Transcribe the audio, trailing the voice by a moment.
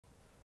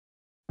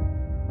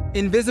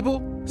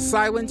Invisible,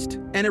 silenced,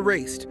 and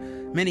erased.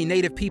 Many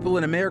Native people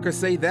in America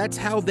say that's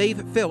how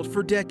they've felt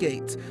for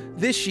decades.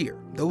 This year,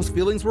 those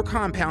feelings were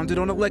compounded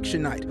on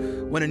election night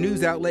when a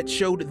news outlet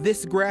showed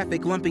this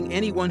graphic lumping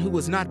anyone who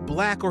was not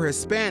Black or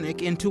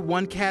Hispanic into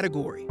one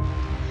category.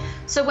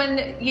 So when,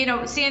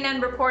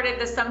 CNN reported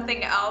the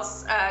something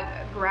else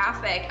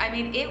graphic, I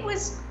mean, it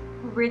was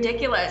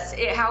ridiculous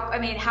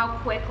how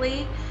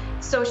quickly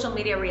social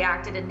media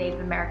reacted and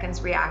Native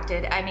Americans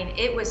reacted. I mean,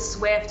 it was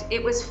swift,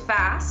 it was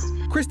fast.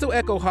 Crystal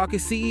Echohawk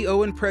is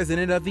CEO and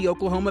president of the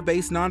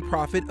Oklahoma-based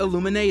nonprofit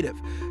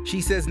Illuminative.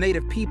 She says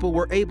Native people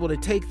were able to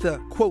take the,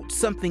 quote,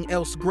 something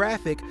else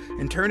graphic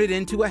and turn it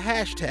into a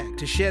hashtag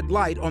to shed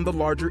light on the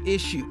larger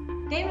issue.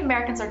 Native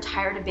Americans are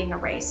tired of being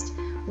erased.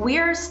 We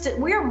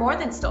are more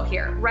than still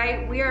here,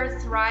 right? We are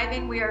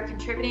thriving, we are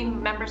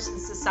contributing members to the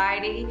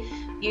society,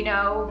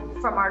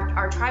 from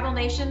our tribal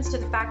nations to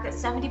the fact that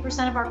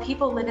 70% of our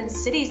people live in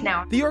cities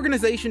now. The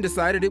organization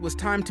decided it was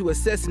time to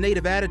assess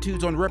Native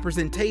attitudes on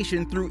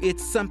representation through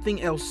its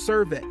Something Else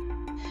survey.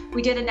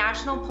 We did a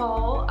national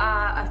poll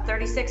of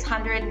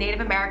 3,600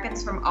 Native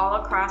Americans from all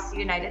across the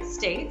United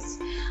States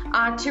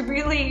to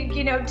really,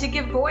 to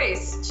give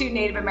voice to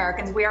Native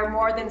Americans. We are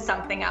more than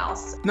something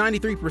else.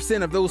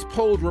 93% of those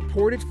polled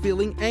reported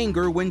feeling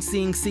anger when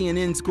seeing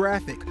CNN's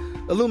graphic.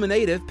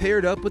 Illuminative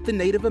paired up with the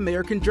Native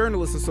American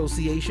Journalists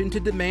Association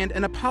to demand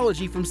an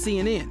apology from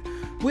CNN,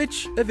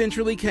 which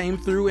eventually came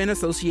through an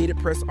Associated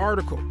Press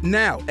article.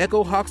 Now,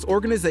 Echohawk's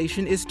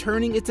organization is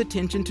turning its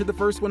attention to the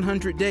first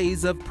 100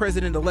 days of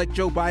President-elect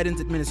Joe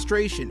Biden's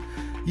administration,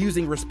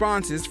 using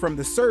responses from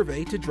the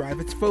survey to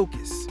drive its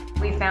focus.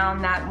 We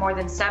found that more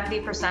than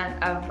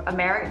 70% of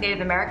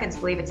Native Americans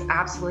believe it's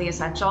absolutely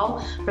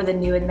essential for the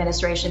new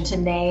administration to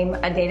name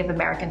a Native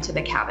American to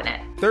the cabinet.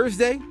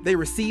 Thursday, they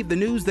received the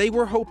news they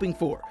were hoping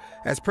for,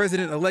 as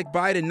President-elect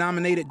Biden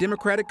nominated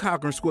Democratic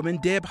Congresswoman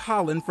Deb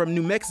Haaland from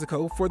New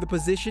Mexico for the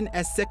position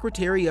as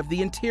Secretary of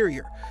the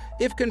Interior.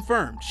 If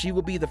confirmed, she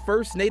will be the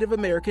first Native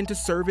American to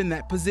serve in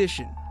that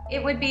position.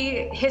 It would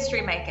be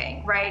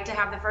history-making, right, to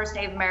have the first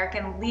Native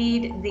American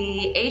lead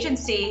the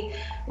agency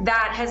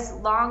that has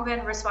long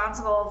been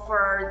responsible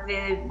for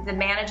the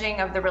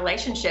managing of the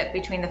relationship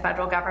between the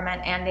federal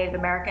government and Native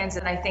Americans.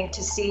 And I think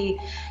to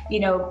see,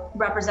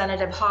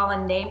 Representative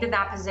Haaland named in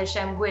that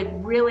position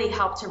would really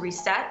help to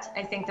reset,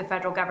 I think, the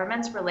federal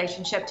government's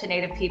relationship to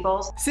Native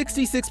peoples.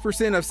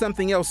 66% of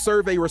Something Else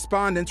survey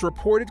respondents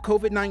reported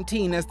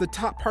COVID-19 as the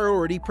top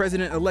priority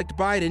President-elect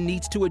Biden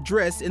needs to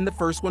address in the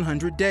first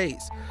 100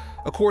 days.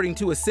 According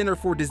to a Center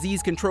for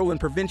Disease Control and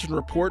Prevention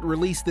report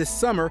released this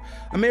summer,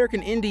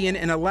 American Indian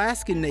and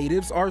Alaskan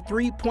natives are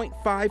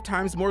 3.5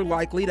 times more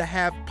likely to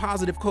have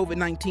positive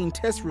COVID-19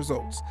 test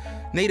results.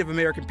 Native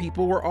American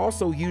people were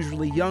also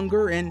usually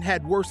younger and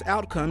had worse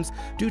outcomes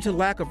due to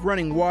lack of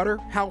running water,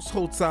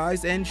 household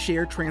size, and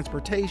shared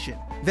transportation.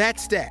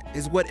 That stat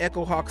is what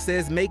Echohawk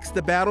says makes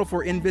the battle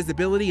for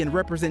invisibility and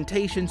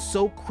representation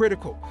so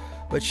critical.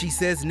 But she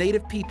says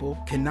Native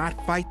people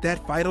cannot fight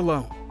that fight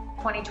alone.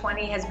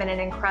 2020 has been an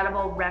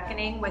incredible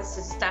reckoning with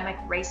systemic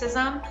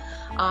racism.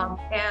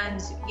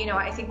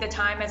 I think the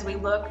time as we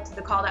look to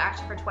the call to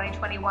action for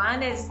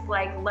 2021 is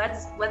like,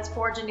 let's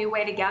forge a new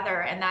way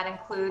together. And that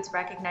includes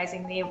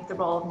recognizing the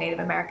role of Native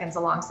Americans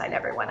alongside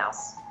everyone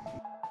else.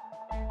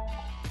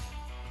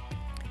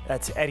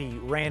 That's Eddie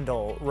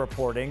Randall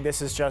reporting.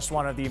 This is just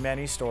one of the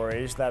many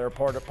stories that are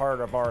part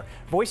of our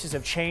Voices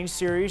of Change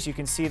series. You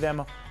can see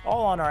them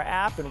all on our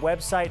app and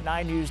website,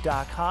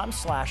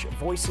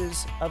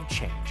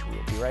 9news.com/voicesofchange.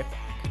 We'll be right back.